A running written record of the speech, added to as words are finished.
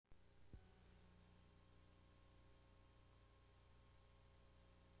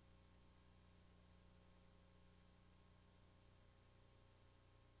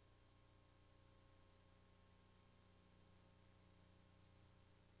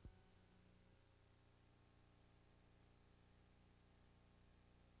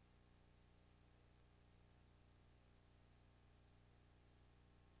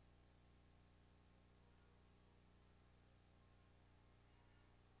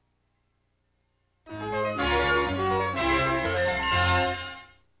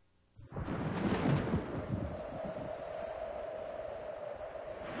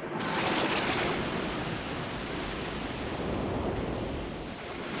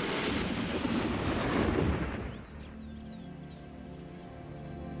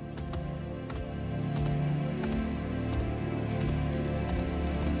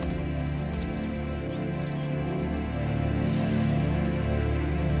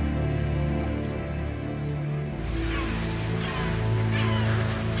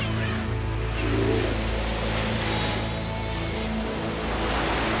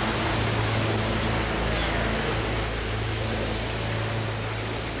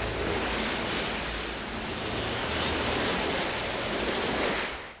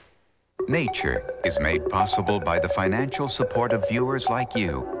Nature is made possible by the financial support of viewers like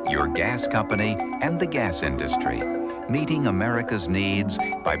you, your gas company, and the gas industry, meeting America's needs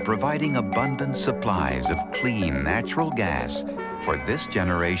by providing abundant supplies of clean natural gas for this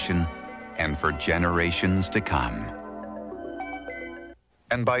generation and for generations to come.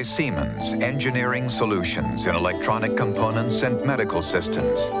 And by Siemens Engineering Solutions in electronic components and medical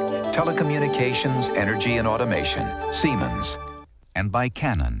systems, telecommunications, energy and automation, Siemens. And by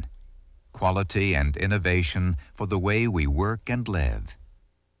Canon, quality and innovation for the way we work and live.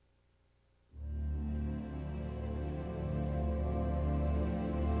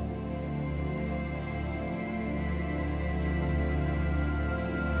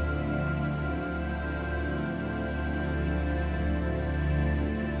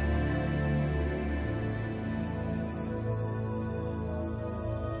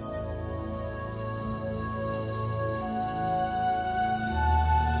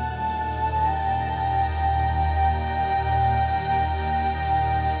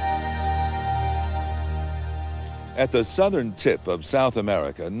 At the southern tip of South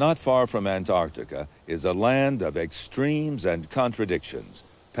America, not far from Antarctica, is a land of extremes and contradictions,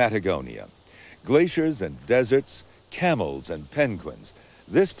 Patagonia. Glaciers and deserts, camels and penguins.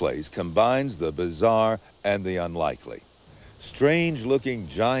 This place combines the bizarre and the unlikely. Strange-looking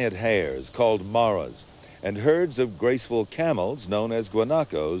giant hares called maras and herds of graceful camels known as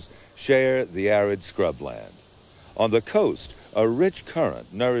guanacos share the arid scrubland. On the coast, a rich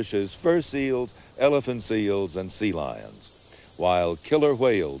current nourishes fur seals, elephant seals, and sea lions, while killer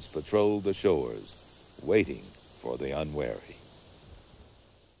whales patrol the shores, waiting for the unwary.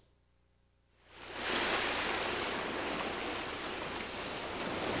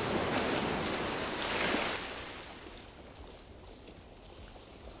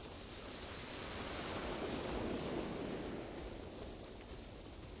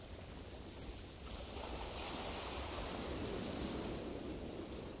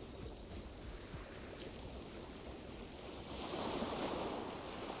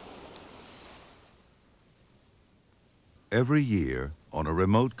 Every year, on a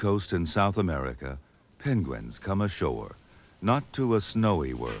remote coast in South America, penguins come ashore, not to a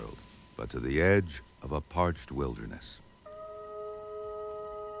snowy world, but to the edge of a parched wilderness.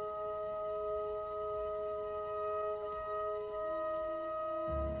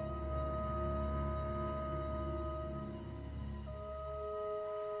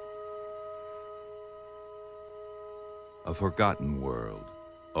 A forgotten world,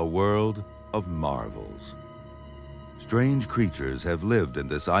 a world of marvels. Strange creatures have lived in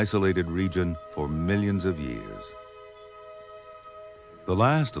this isolated region for millions of years. The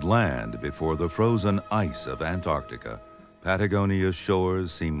last land before the frozen ice of Antarctica, Patagonia's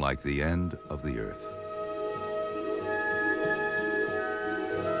shores seem like the end of the earth.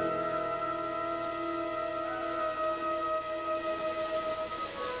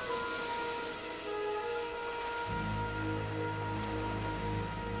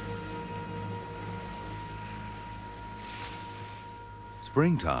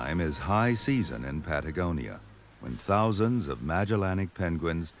 Springtime is high season in Patagonia, when thousands of Magellanic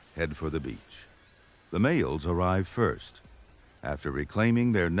penguins head for the beach. The males arrive first. After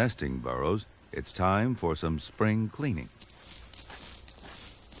reclaiming their nesting burrows, it's time for some spring cleaning.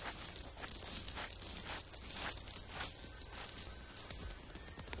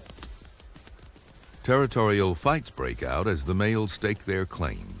 Territorial fights break out as the males stake their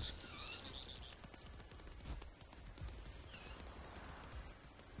claims.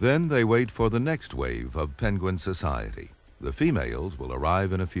 Then they wait for the next wave of penguin society. The females will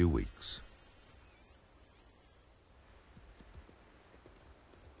arrive in a few weeks.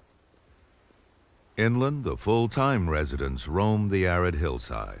 Inland, the full-time residents roam the arid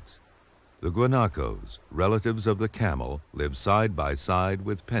hillsides. The guanacos, relatives of the camel, live side by side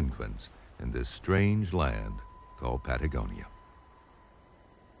with penguins in this strange land called Patagonia.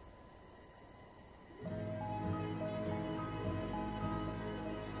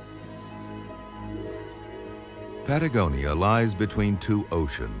 Patagonia lies between two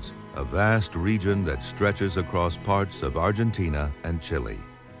oceans, a vast region that stretches across parts of Argentina and Chile.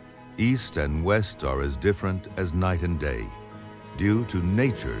 East and west are as different as night and day, due to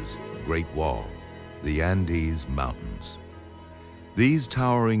nature's Great Wall, the Andes Mountains. These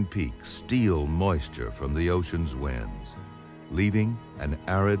towering peaks steal moisture from the ocean's winds, leaving an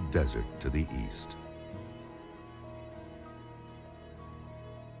arid desert to the east.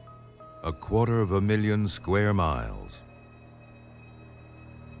 250,000 square miles.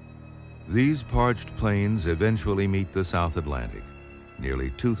 These parched plains eventually meet the South Atlantic.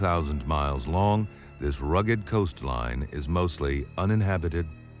 Nearly 2,000 miles long, this rugged coastline is mostly uninhabited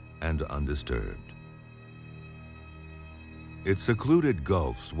and undisturbed. Its secluded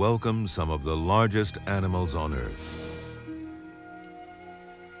gulfs welcome some of the largest animals on Earth.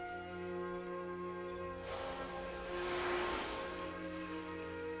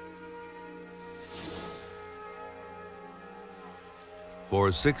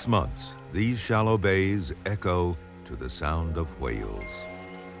 For 6 months, these shallow bays echo to the sound of whales.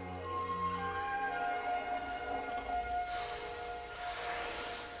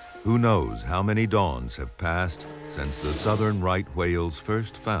 Who knows how many dawns have passed since the southern right whales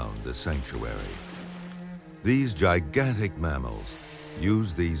first found the sanctuary. These gigantic mammals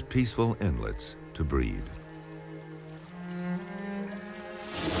use these peaceful inlets to breed.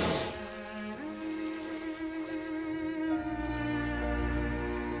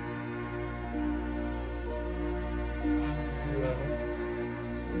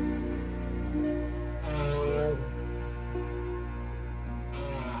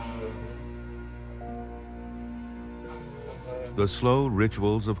 The slow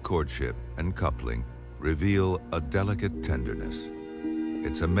rituals of courtship and coupling reveal a delicate tenderness.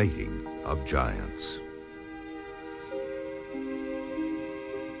 It's a mating of giants.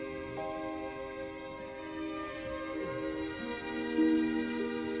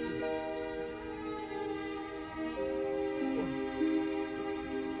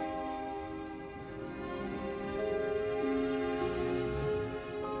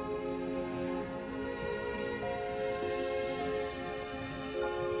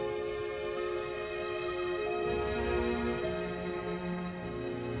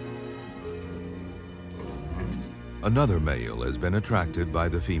 Another male has been attracted by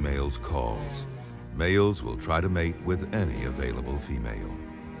the female's calls. Males will try to mate with any available female.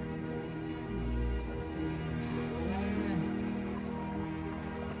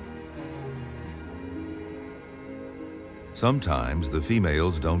 Sometimes the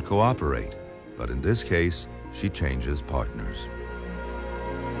females don't cooperate, but in this case, she changes partners.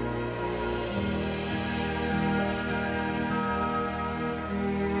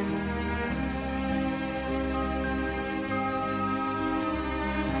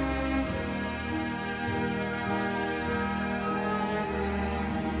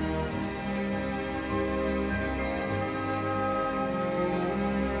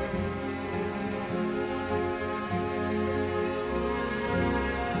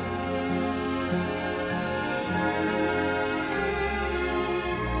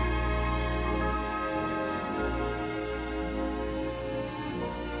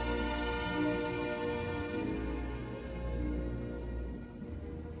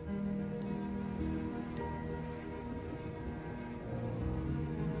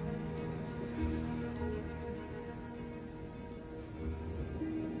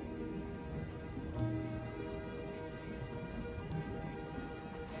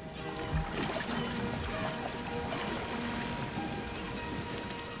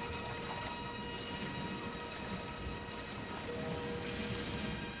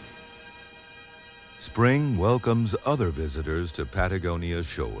 Spring welcomes other visitors to Patagonia's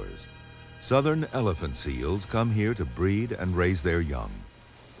shores. Southern elephant seals come here to breed and raise their young.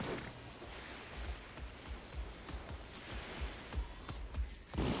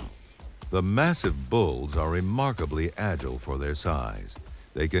 The massive bulls are remarkably agile for their size.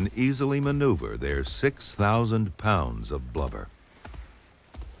 They can easily maneuver their 6,000 pounds of blubber.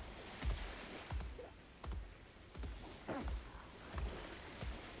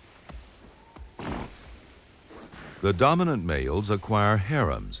 The dominant males acquire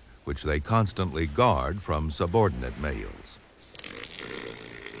harems, which they constantly guard from subordinate males.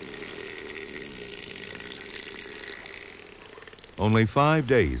 Only 5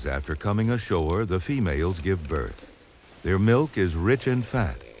 days after coming ashore, the females give birth. Their milk is rich in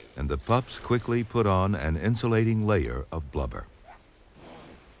fat, and the pups quickly put on an insulating layer of blubber.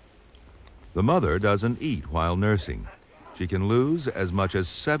 The mother doesn't eat while nursing. She can lose as much as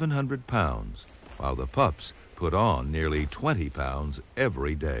 700 pounds, while the pups put on nearly 20 pounds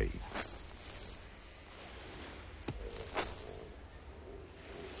every day.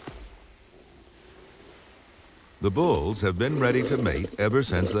 The bulls have been ready to mate ever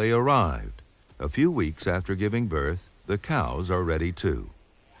since they arrived. A few weeks after giving birth, the cows are ready too.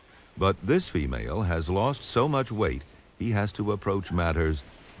 But this female has lost so much weight, he has to approach matters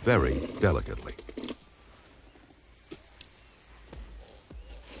very delicately.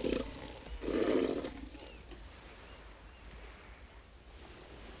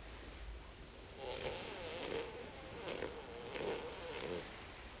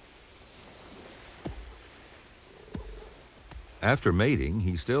 After mating,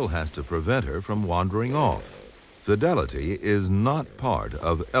 he still has to prevent her from wandering off. Fidelity is not part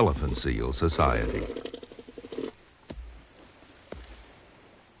of elephant seal society.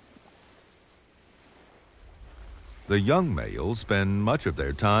 The young males spend much of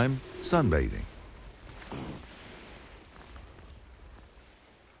their time sunbathing.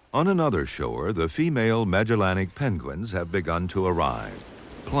 On another shore, the female Magellanic penguins have begun to arrive,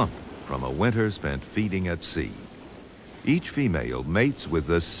 plump from a winter spent feeding at sea. Each female mates with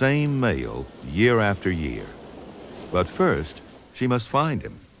the same male year after year. But first, she must find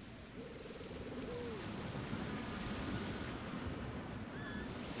him.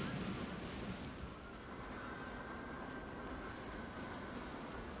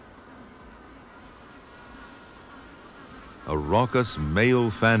 A raucous male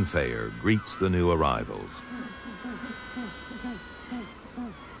fanfare greets the new arrivals.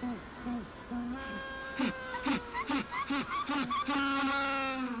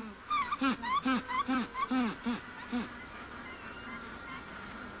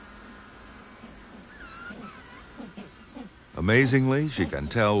 Amazingly, she can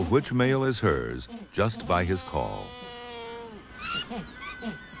tell which male is hers just by his call.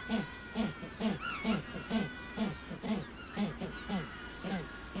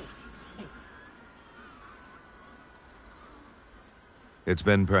 It's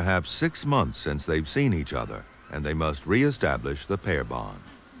been perhaps 6 months since they've seen each other, and they must reestablish the pair bond.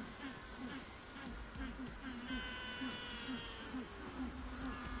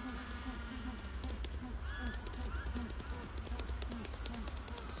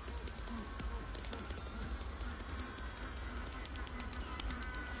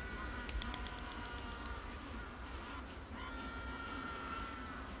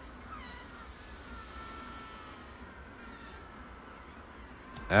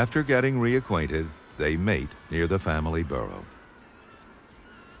 After getting reacquainted, they mate near the family burrow.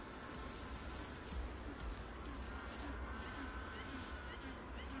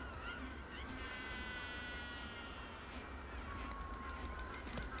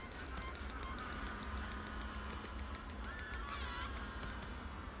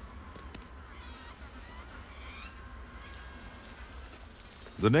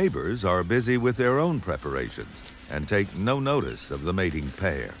 The neighbors are busy with their own preparations and take no notice of the mating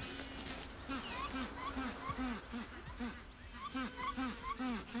pair.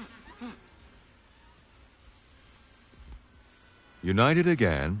 United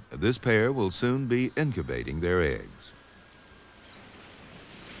again, this pair will soon be incubating their eggs.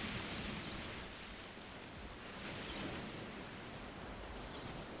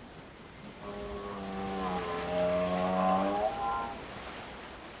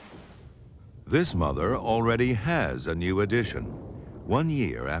 This mother already has a new addition. 1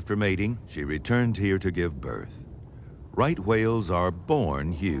 year after mating, she returned here to give birth. Right whales are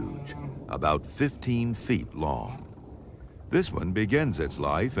born huge, about 15 feet long. This one begins its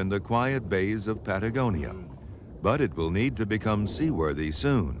life in the quiet bays of Patagonia, but it will need to become seaworthy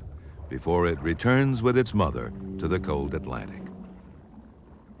soon before it returns with its mother to the cold Atlantic.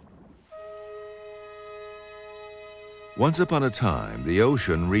 Once upon a time, the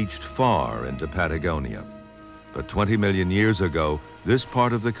ocean reached far into Patagonia. But 20 million years ago, this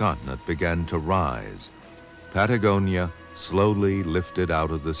part of the continent began to rise. Patagonia slowly lifted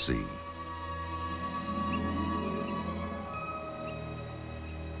out of the sea.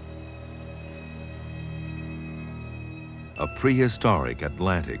 A prehistoric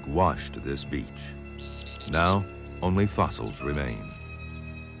Atlantic washed this beach. Now, only fossils remain.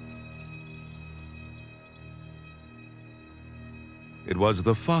 It was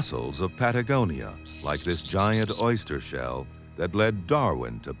the fossils of Patagonia, like this giant oyster shell, that led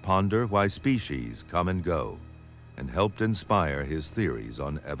Darwin to ponder why species come and go, and helped inspire his theories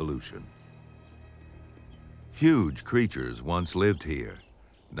on evolution. Huge creatures once lived here.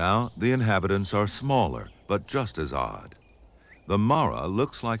 Now the inhabitants are smaller, but just as odd. The mara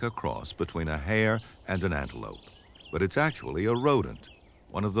looks like a cross between a hare and an antelope, but it's actually a rodent,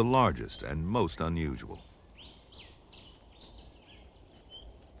 one of the largest and most unusual.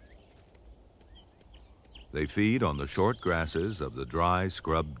 They feed on the short grasses of the dry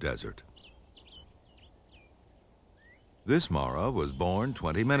scrub desert. This mara was born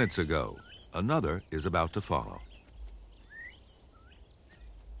 20 minutes ago. Another is about to follow.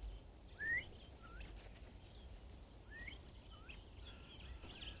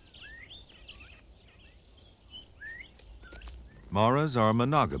 Maras are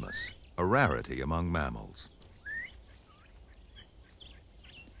monogamous, a rarity among mammals.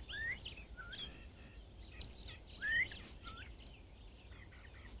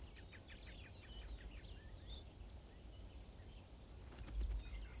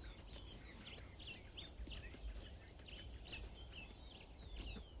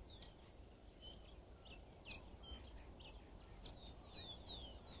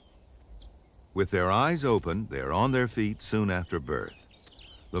 With their eyes open, they're on their feet soon after birth.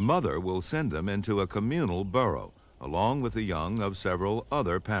 The mother will send them into a communal burrow, along with the young of several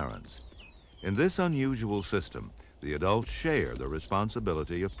other parents. In this unusual system, the adults share the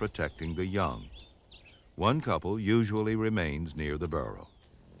responsibility of protecting the young. One couple usually remains near the burrow.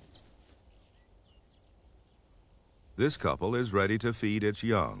 This couple is ready to feed its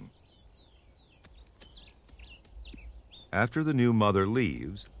young. After the new mother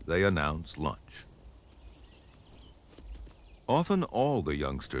leaves, they announce lunch. Often all the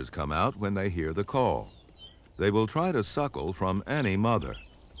youngsters come out when they hear the call. They will try to suckle from any mother,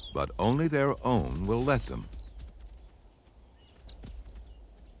 but only their own will let them.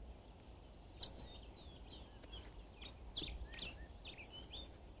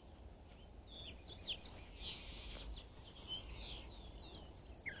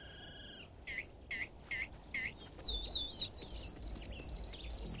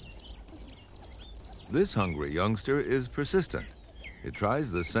 This hungry youngster is persistent. It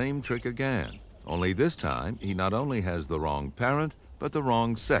tries the same trick again, only this time he not only has the wrong parent, but the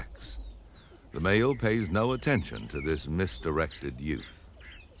wrong sex. The male pays no attention to this misdirected youth.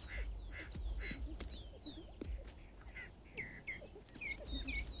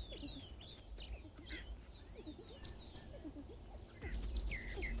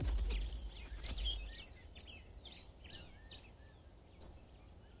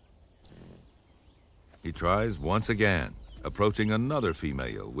 He tries once again, approaching another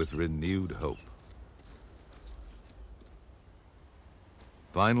female with renewed hope.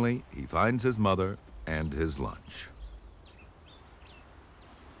 Finally, he finds his mother and his lunch.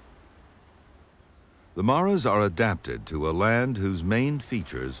 The Maras are adapted to a land whose main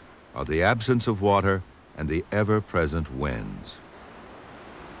features are the absence of water and the ever-present winds.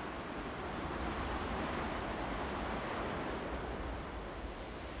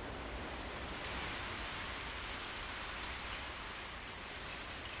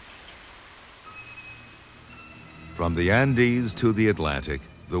 From the Andes to the Atlantic,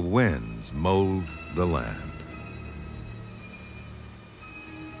 the winds mold the land.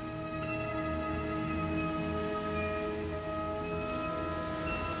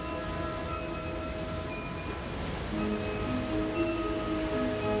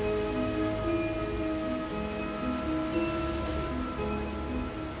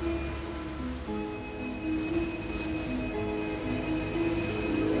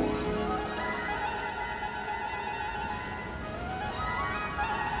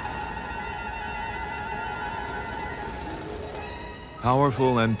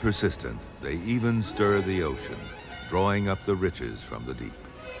 Powerful and persistent, they even stir the ocean, drawing up the riches from the deep.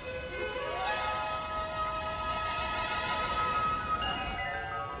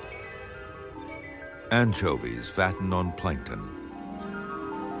 Anchovies fatten on plankton.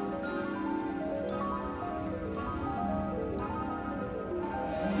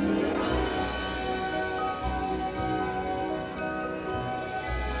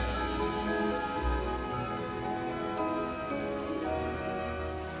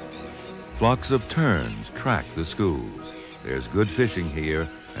 Flocks of terns track the schools. There's good fishing here,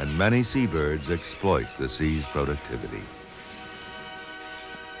 and many seabirds exploit the sea's productivity.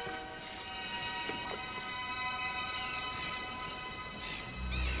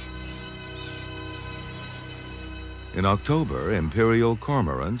 In October, imperial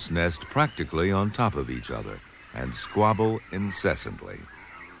cormorants nest practically on top of each other and squabble incessantly.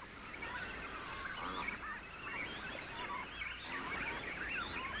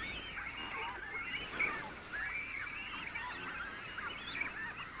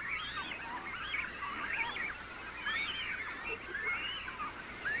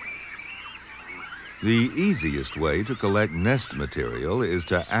 The easiest way to collect nest material is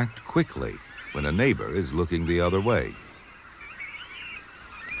to act quickly when a neighbor is looking the other way.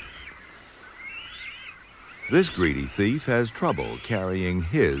 This greedy thief has trouble carrying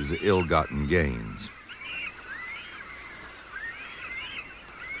his ill-gotten gains.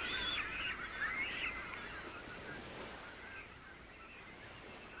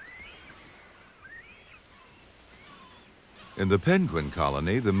 In the penguin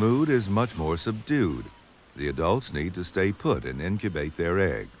colony, the mood is much more subdued. The adults need to stay put and incubate their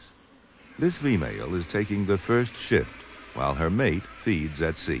eggs. This female is taking the first shift while her mate feeds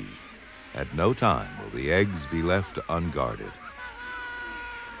at sea. At no time will the eggs be left unguarded.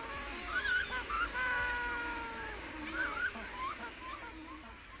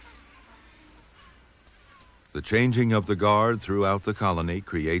 The changing of the guard throughout the colony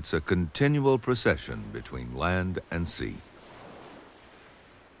creates a continual procession between land and sea.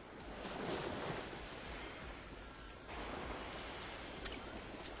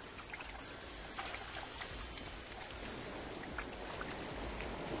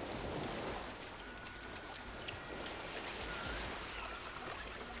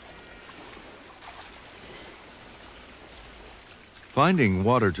 Finding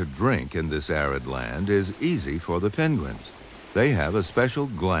water to drink in this arid land is easy for the penguins. They have a special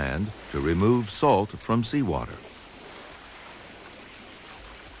gland to remove salt from seawater.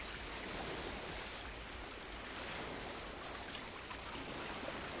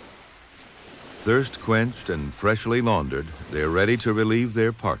 Thirst quenched and freshly laundered, they're ready to relieve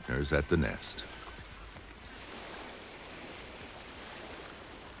their partners at the nest.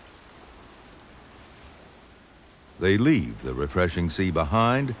 They leave the refreshing sea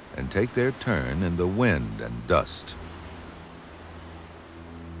behind and take their turn in the wind and dust.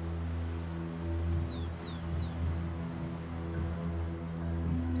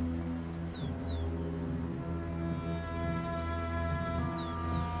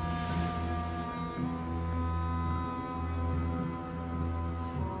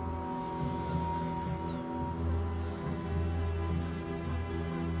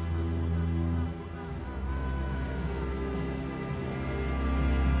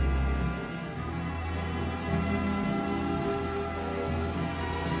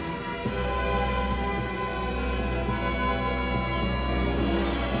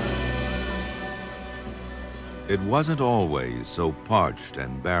 It wasn't always so parched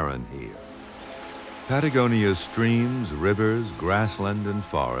and barren here. Patagonia's streams, rivers, grassland, and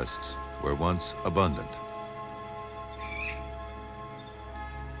forests were once abundant.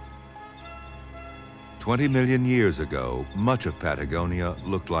 "20 million years ago, much of Patagonia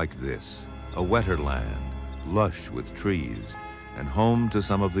looked like this, a wetter land, lush with trees, and home to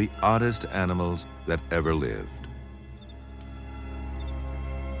some of the oddest animals that ever lived.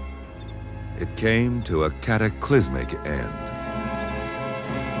 It came to a cataclysmic end.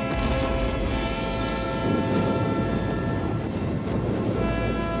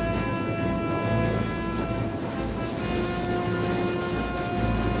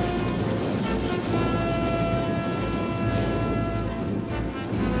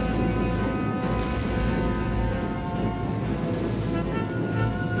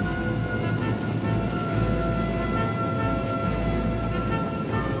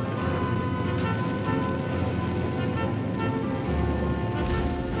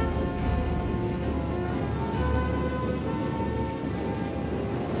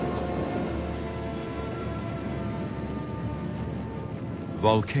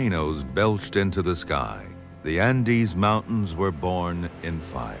 Volcanoes belched into the sky. The Andes Mountains were born in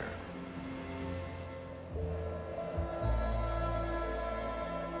fire.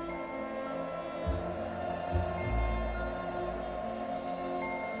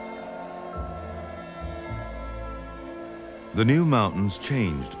 The new mountains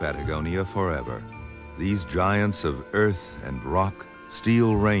changed Patagonia forever. These giants of earth and rock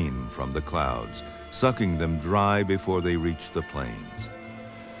steal rain from the clouds, sucking them dry before they reach the plains.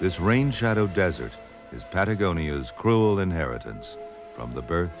 This rain-shadowed desert is Patagonia's cruel inheritance from the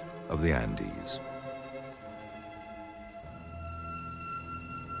birth of the Andes.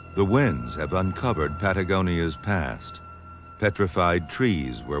 The winds have uncovered Patagonia's past. Petrified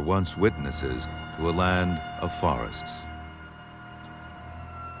trees were once witnesses to a land of forests.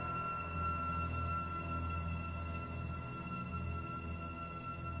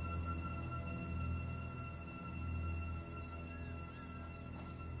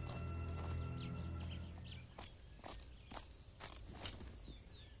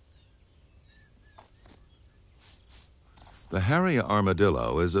 The hairy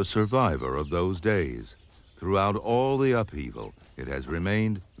armadillo is a survivor of those days. Throughout all the upheaval, it has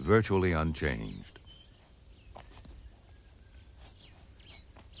remained virtually unchanged.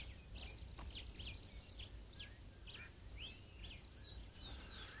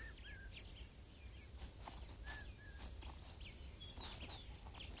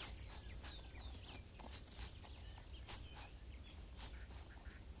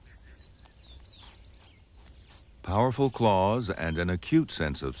 Powerful claws and an acute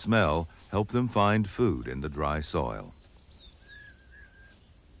sense of smell help them find food in the dry soil.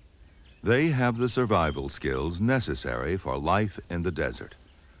 They have the survival skills necessary for life in the desert.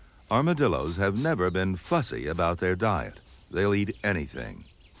 Armadillos have never been fussy about their diet. They'll eat anything.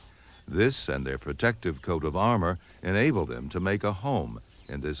 This and their protective coat of armor enable them to make a home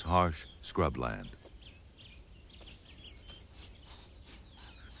in this harsh scrubland.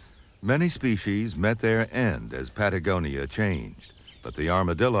 Many species met their end as Patagonia changed, but the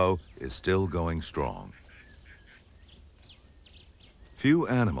armadillo is still going strong. Few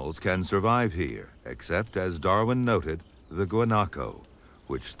animals can survive here, except, as Darwin noted, the guanaco,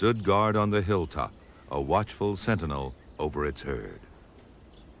 which stood guard on the hilltop, a watchful sentinel over its herd.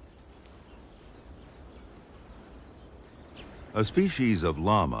 A species of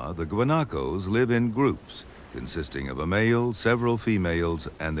llama, the guanacos live in groups. consisting of a male, several females,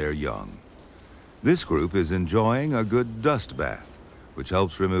 and their young. This group is enjoying a good dust bath, which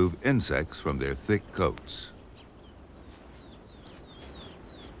helps remove insects from their thick coats.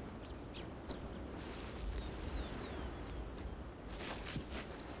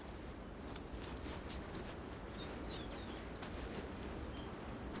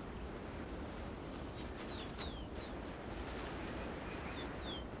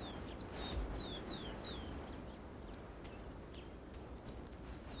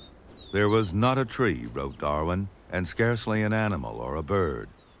 There was not a tree, wrote Darwin, and scarcely an animal or a bird.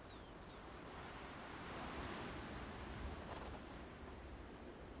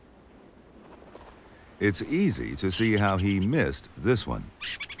 It's easy to see how he missed this one.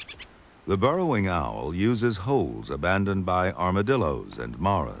 The burrowing owl uses holes abandoned by armadillos and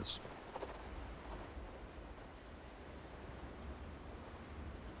maras.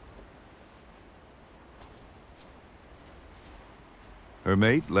 Her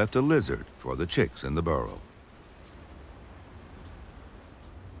mate left a lizard for the chicks in the burrow.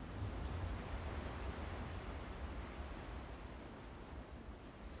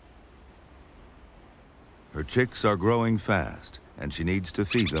 Her chicks are growing fast, and she needs to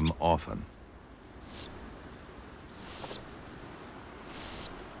feed them often.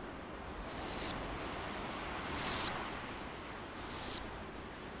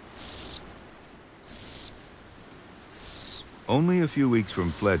 Only a few weeks from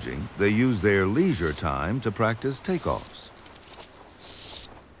fledging, they use their leisure time to practice takeoffs.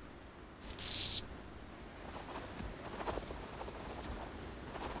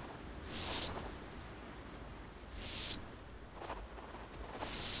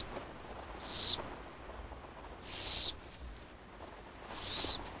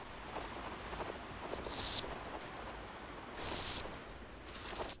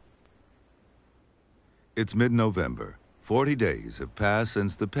 It's mid-November. 40 days have passed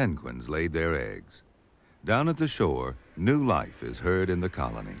since the penguins laid their eggs. Down at the shore, new life is heard in the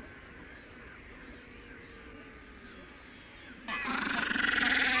colony.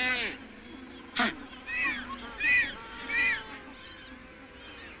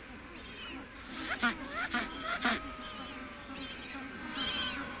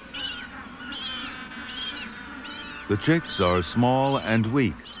 The chicks are small and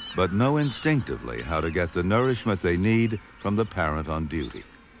weak, but know instinctively how to get the nourishment they need from the parent on duty.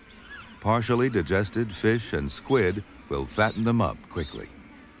 Partially digested fish and squid will fatten them up quickly.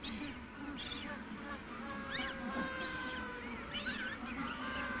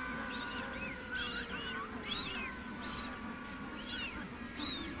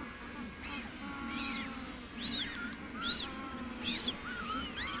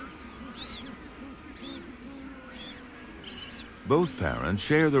 Both parents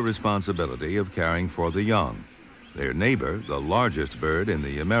share the responsibility of caring for the young. Their neighbor, the largest bird in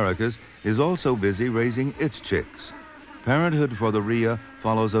the Americas, is also busy raising its chicks. Parenthood for the rhea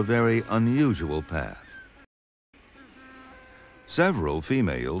follows a very unusual path. Several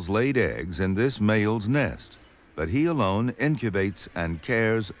females laid eggs in this male's nest, but he alone incubates and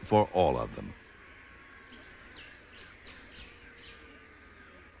cares for all of them.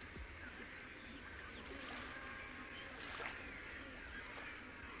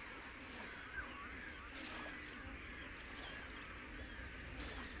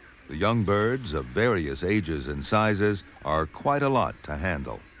 The young birds of various ages and sizes are quite a lot to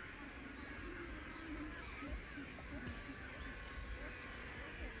handle.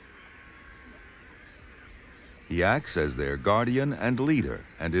 He acts as their guardian and leader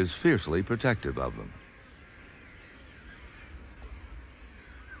and is fiercely protective of them.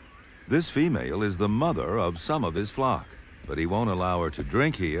 This female is the mother of some of his flock, but he won't allow her to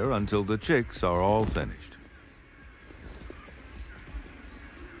drink here until the chicks are all finished.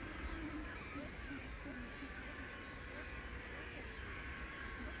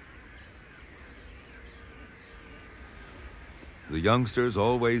 The youngsters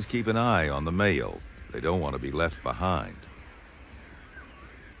always keep an eye on the male. They don't want to be left behind.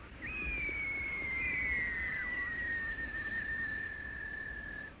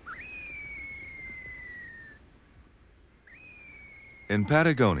 In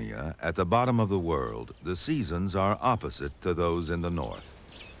Patagonia, at the bottom of the world, the seasons are opposite to those in the north.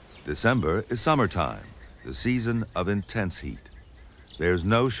 December is summertime, the season of intense heat. There's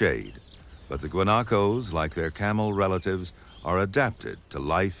no shade, but the guanacos, like their camel relatives, are adapted to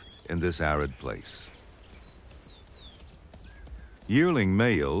life in this arid place. Yearling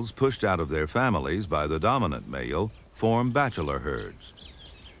males pushed out of their families by the dominant male form bachelor herds.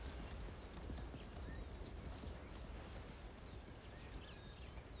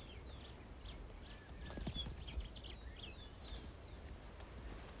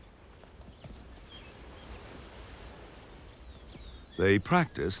 They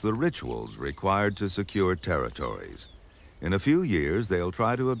practice the rituals required to secure territories. In a few years, they'll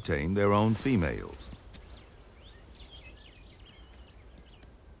try to obtain their own females.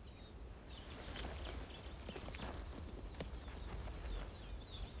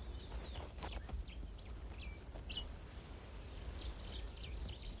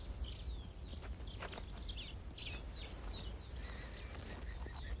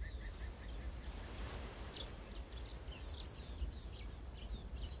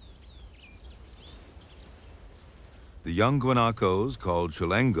 The young guanacos, called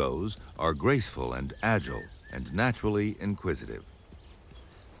chilengos, are graceful and agile and naturally inquisitive.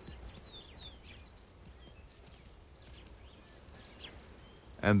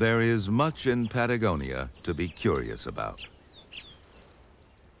 And there is much in Patagonia to be curious about.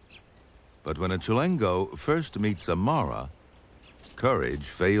 But when a chilengo first meets a mara, courage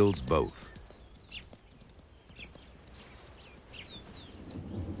fails both.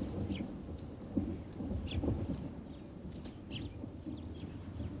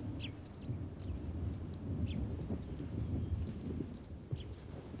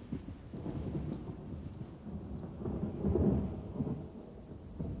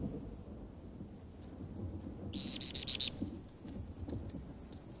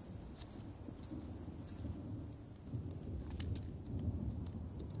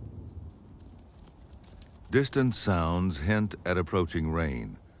 Distant sounds hint at approaching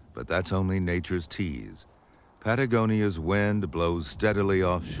rain, but that's only nature's tease. Patagonia's wind blows steadily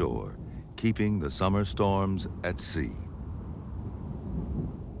offshore, keeping the summer storms at sea.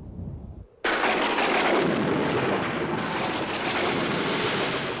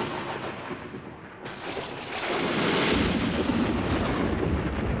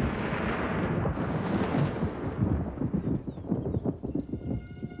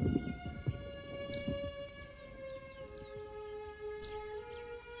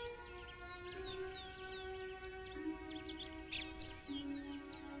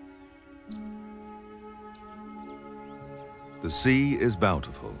 The sea is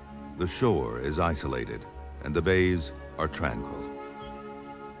bountiful, the shore is isolated, and the bays are tranquil.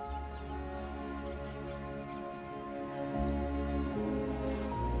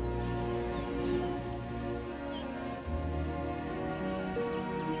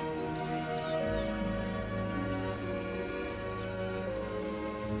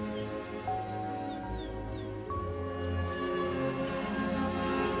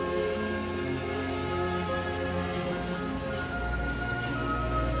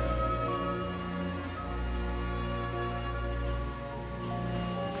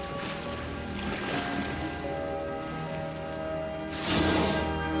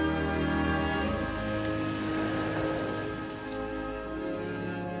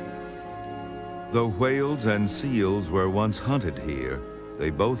 Though whales and seals were once hunted here, they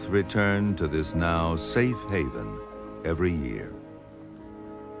both return to this now safe haven every year.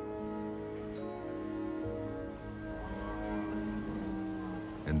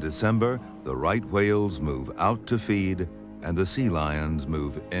 In December, the right whales move out to feed, and the sea lions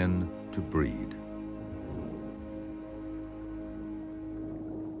move in to breed.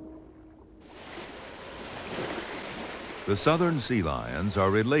 The southern sea lions are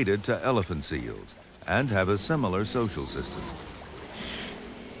related to elephant seals and have a similar social system.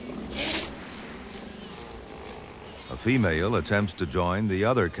 A female attempts to join the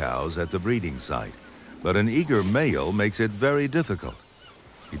other cows at the breeding site, but an eager male makes it very difficult.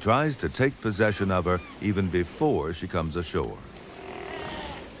 He tries to take possession of her even before she comes ashore.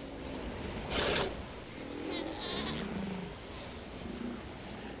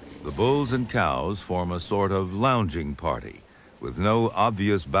 The bulls and cows form a sort of lounging party, with no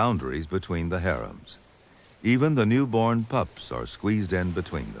obvious boundaries between the harems. Even the newborn pups are squeezed in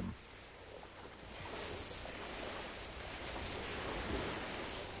between them.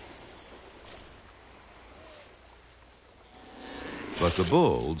 But the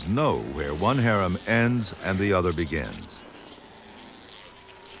bulls know where one harem ends and the other begins.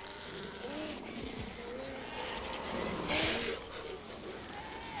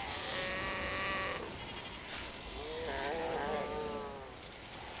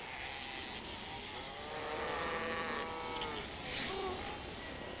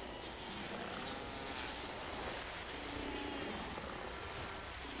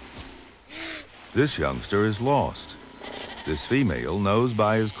 This youngster is lost. This female knows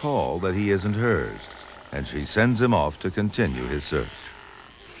by his call that he isn't hers, and she sends him off to continue his search.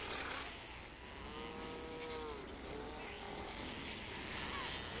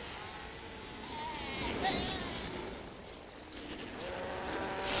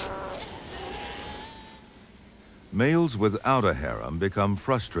 Males without a harem become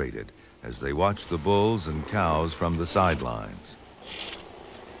frustrated as they watch the bulls and cows from the sidelines.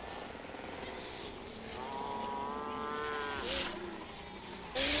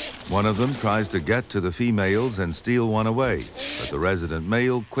 One of them tries to get to the females and steal one away, but the resident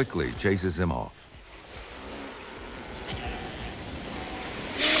male quickly chases him off.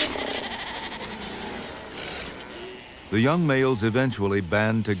 The young males eventually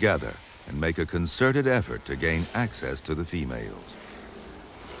band together and make a concerted effort to gain access to the females.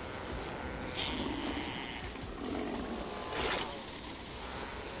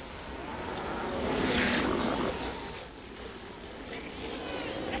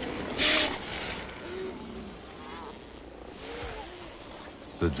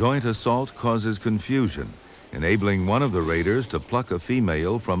 The joint assault causes confusion, enabling one of the raiders to pluck a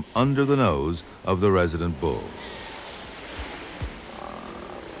female from under the nose of the resident bull.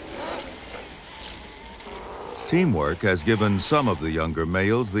 Teamwork has given some of the younger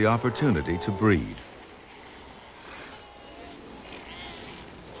males the opportunity to breed.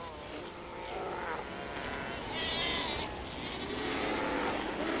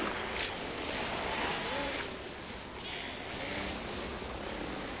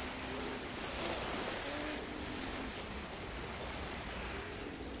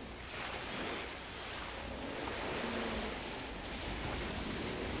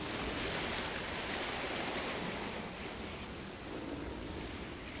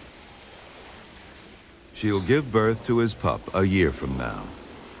 She'll give birth to his pup a year from now.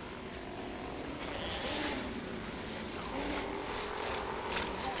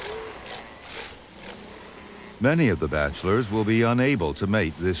 Many of the bachelors will be unable to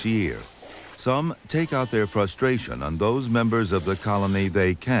mate this year. Some take out their frustration on those members of the colony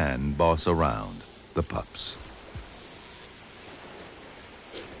they can boss around, the pups.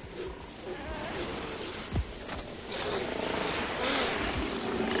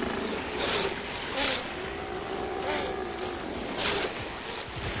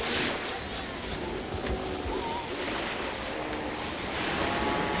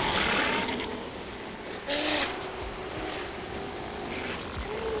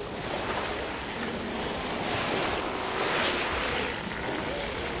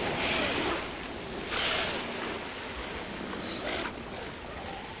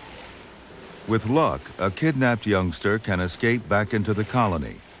 With luck, a kidnapped youngster can escape back into the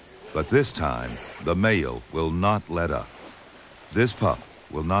colony. But this time, the male will not let up. This pup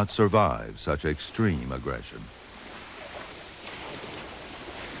will not survive such extreme aggression.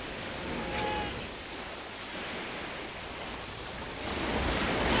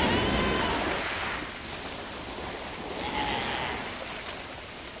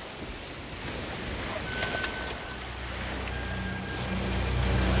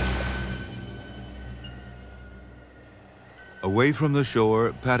 Away from the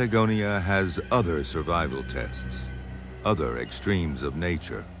shore, Patagonia has other survival tests, other extremes of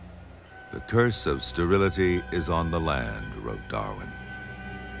nature. The curse of sterility is on the land, wrote Darwin.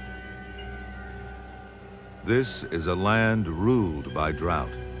 This is a land ruled by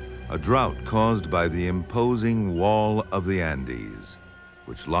drought, a drought caused by the imposing wall of the Andes,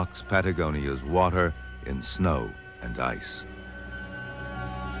 which locks Patagonia's water in snow and ice.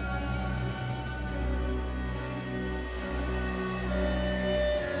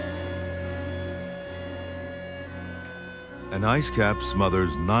 An ice cap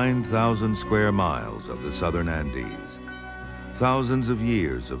smothers 9,000 square miles of the southern Andes. Thousands of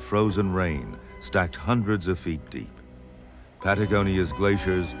years of frozen rain stacked hundreds of feet deep. Patagonia's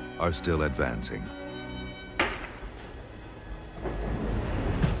glaciers are still advancing.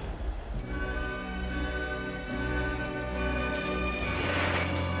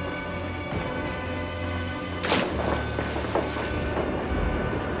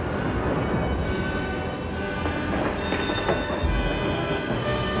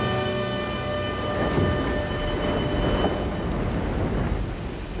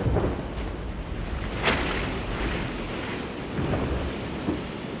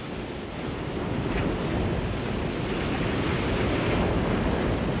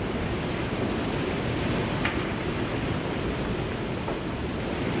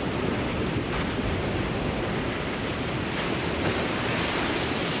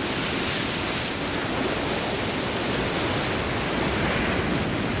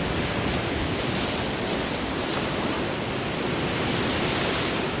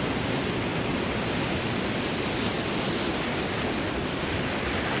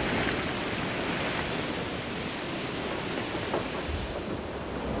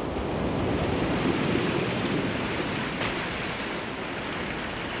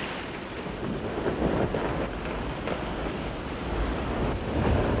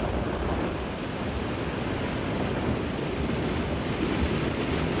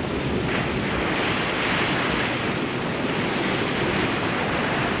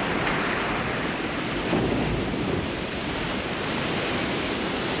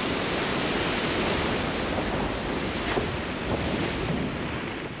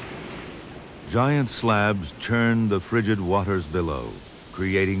 Giant slabs churn the frigid waters below,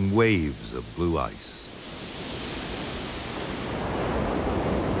 creating waves of blue ice.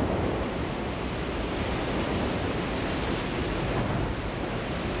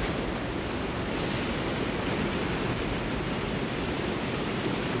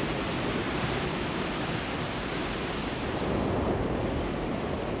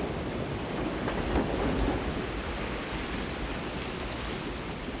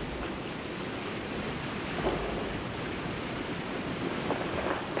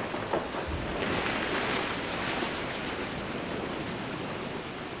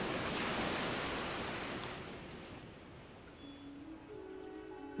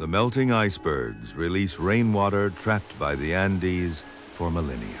 The melting icebergs release rainwater trapped by the Andes for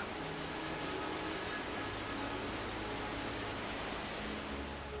millennia.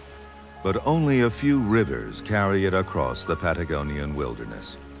 But only a few rivers carry it across the Patagonian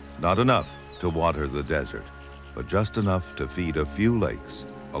wilderness. Not enough to water the desert, but just enough to feed a few lakes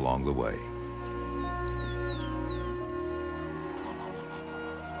along the way.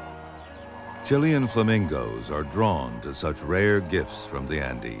 Chilean flamingos are drawn to such rare gifts from the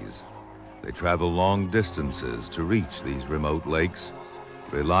Andes. They travel long distances to reach these remote lakes,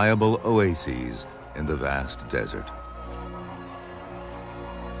 reliable oases in the vast desert.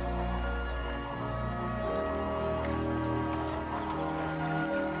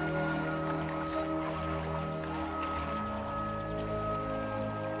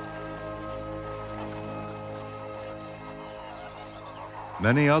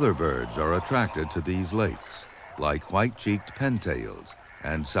 Many other birds are attracted to these lakes, like white-cheeked pintails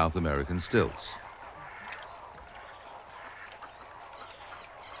and South American stilts.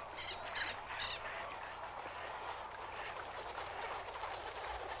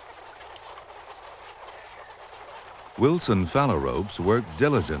 Wilson phalaropes work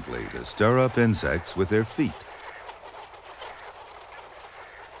diligently to stir up insects with their feet.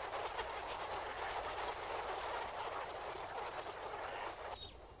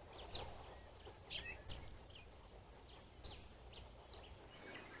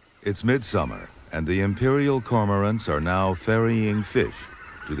 It's midsummer, and the imperial cormorants are now ferrying fish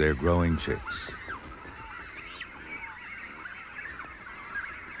to their growing chicks.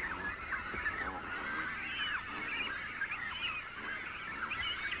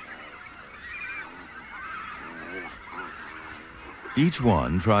 Each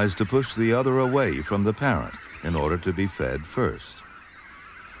one tries to push the other away from the parent in order to be fed first.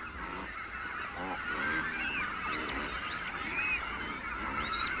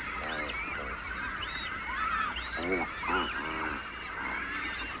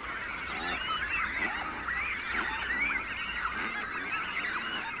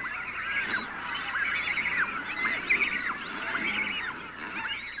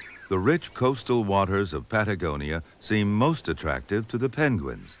 The rich coastal waters of Patagonia seem most attractive to the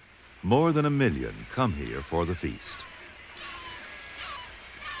penguins. More than 1 million come here for the feast.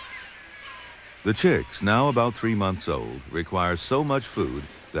 The chicks, now about 3 months old, require so much food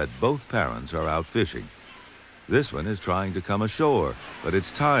that both parents are out fishing. This one is trying to come ashore, but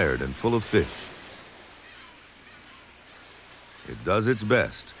it's tired and full of fish. It does its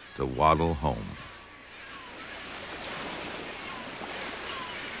best to waddle home.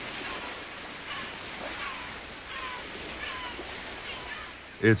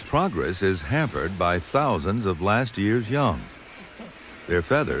 Its progress is hampered by thousands of last year's young. Their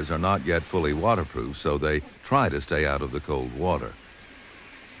feathers are not yet fully waterproof, so they try to stay out of the cold water.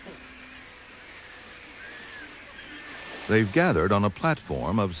 They've gathered on a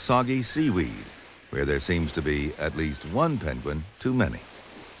platform of soggy seaweed, where there seems to be at least one penguin too many.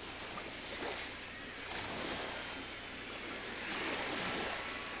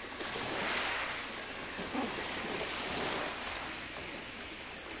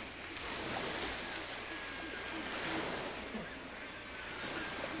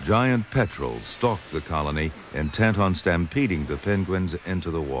 Giant petrels stalk the colony, intent on stampeding the penguins into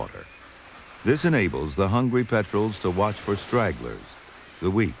the water. This enables the hungry petrels to watch for stragglers, the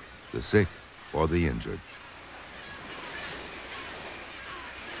weak, the sick, or the injured.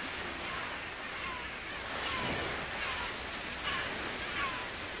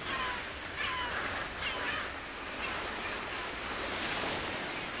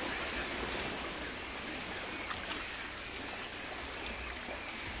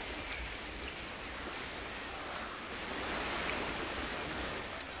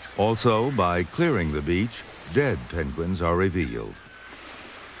 Also, by clearing the beach, dead penguins are revealed.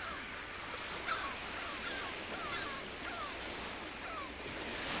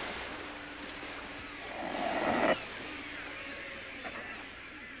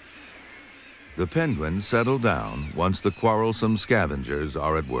 The penguins settle down once the quarrelsome scavengers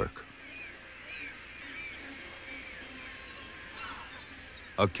are at work.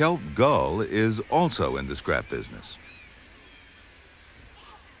 A kelp gull is also in the scrap business.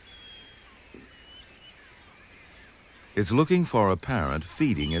 It's looking for a parent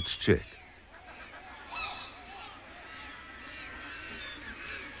feeding its chick.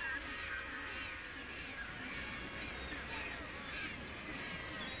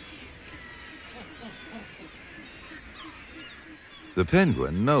 The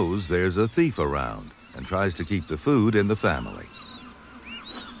penguin knows there's a thief around and tries to keep the food in the family.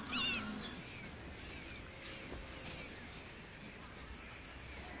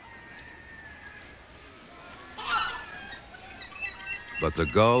 But the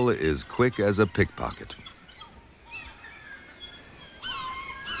gull is quick as a pickpocket.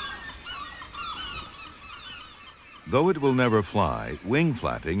 Though it will never fly, wing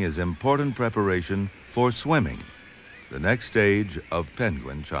flapping is important preparation for swimming, the next stage of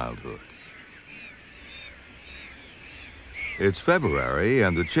penguin childhood. It's February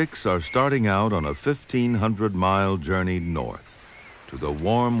and the chicks are starting out on a 1,500-mile journey north to the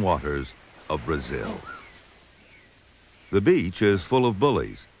warm waters of Brazil. The beach is full of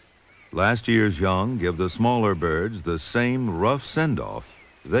bullies. Last year's young give the smaller birds the same rough send-off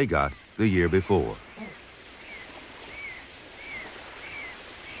they got the year before.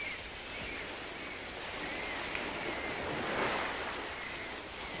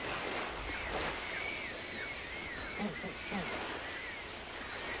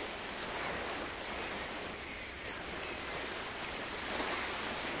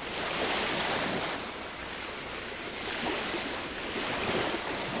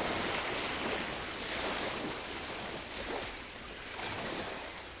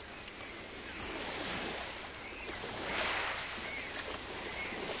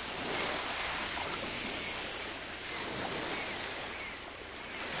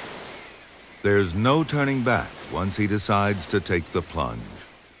 There's no turning back once he decides to take the plunge.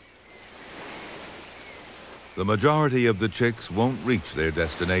 The majority of the chicks won't reach their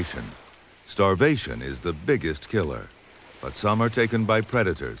destination. Starvation is the biggest killer, but some are taken by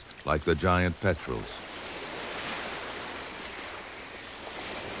predators like the giant petrels.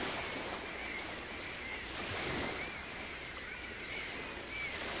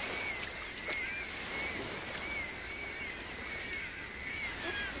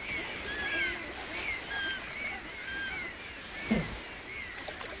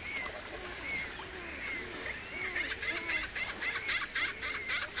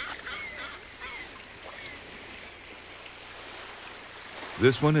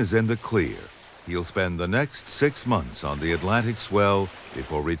 This one is in the clear. He'll spend the next 6 months on the Atlantic swell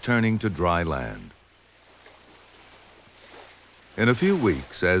before returning to dry land. In a few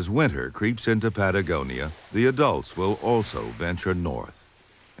weeks, as winter creeps into Patagonia, the adults will also venture north,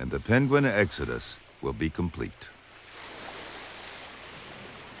 and the penguin exodus will be complete.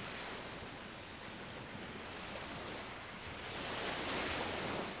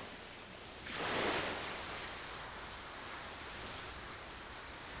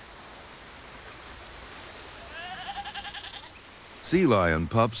 Sea lion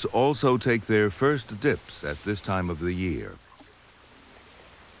pups also take their first dips at this time of the year.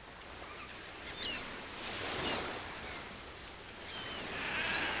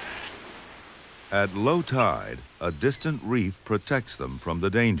 At low tide, a distant reef protects them from the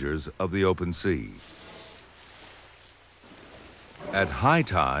dangers of the open sea. At high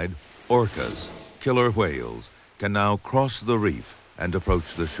tide, orcas, killer whales, can now cross the reef and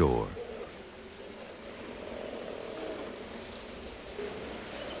approach the shore.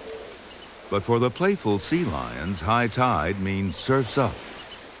 But for the playful sea lions, high tide means surf's up.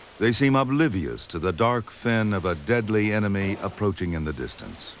 They seem oblivious to the dark fin of a deadly enemy approaching in the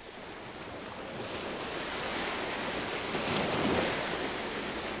distance.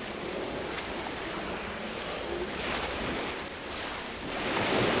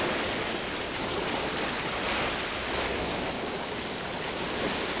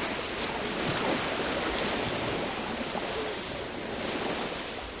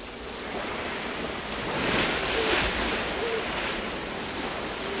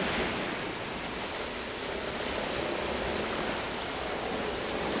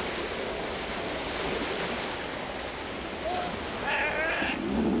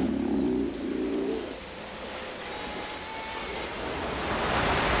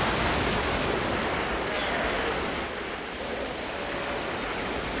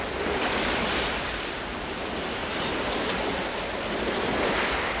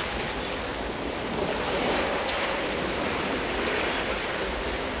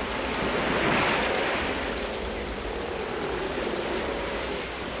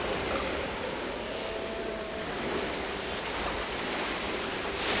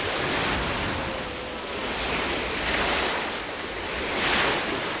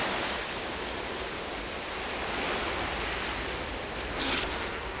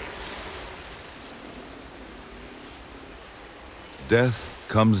 Death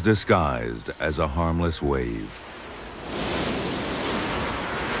comes disguised as a harmless wave.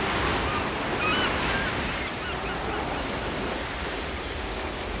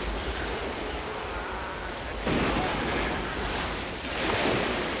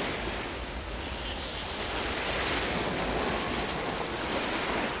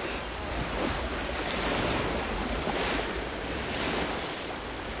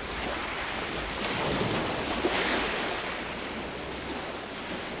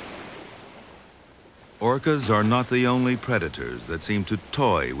 Orcas are not the only predators that seem to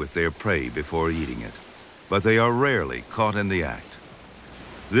toy with their prey before eating it, but they are rarely caught in the act.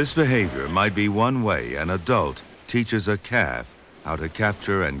 This behavior might be one way an adult teaches a calf how to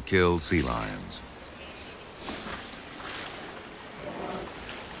capture and kill sea lions.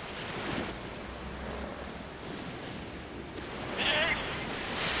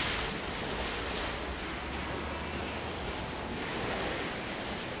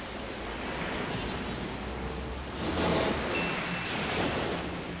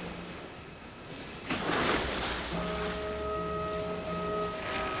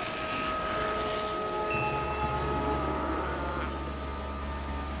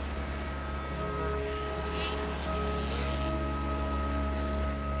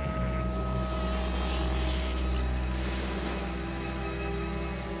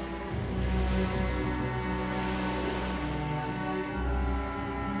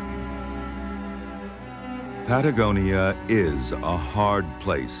 Patagonia is a hard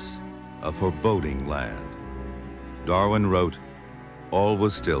place, a foreboding land. Darwin wrote, "All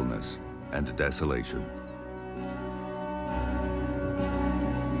was stillness and desolation."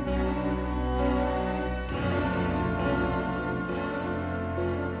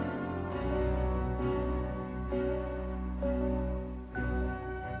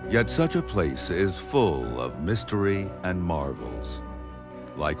 Yet such a place is full of mystery and marvels.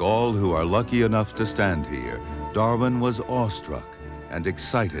 Like all who are lucky enough to stand here, Darwin was awestruck and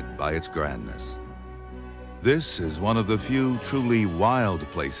excited by its grandness. This is one of the few truly wild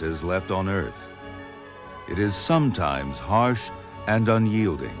places left on Earth. It is sometimes harsh and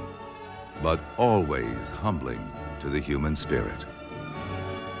unyielding, but always humbling to the human spirit.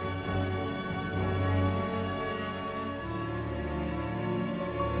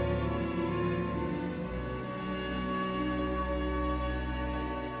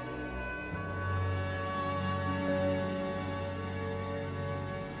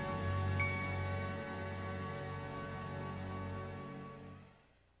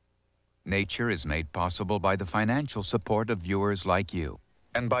 Nature is made possible by the financial support of viewers like you,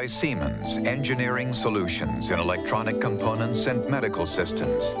 and by Siemens Engineering Solutions in electronic components and medical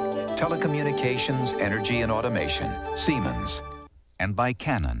systems, telecommunications, energy and automation, Siemens, and by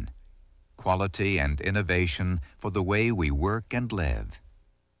Canon, quality and innovation for the way we work and live,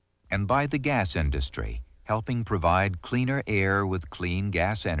 and by the gas industry, helping provide cleaner air with clean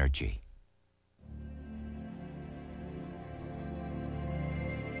gas energy.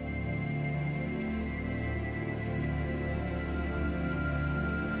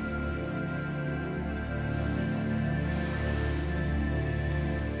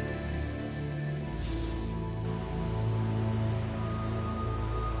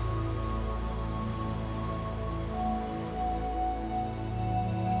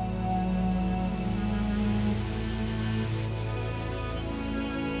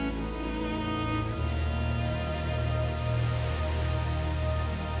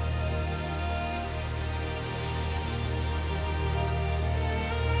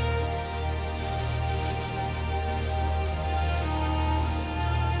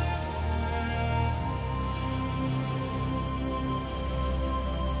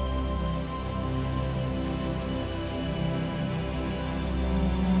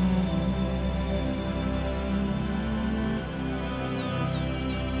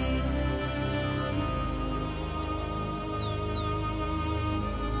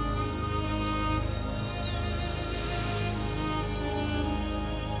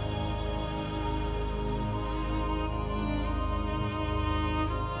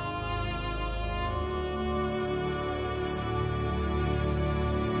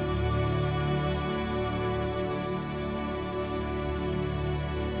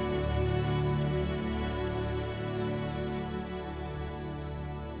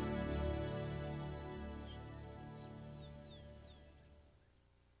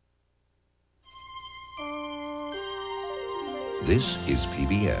 This is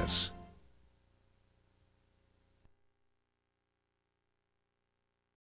PBS.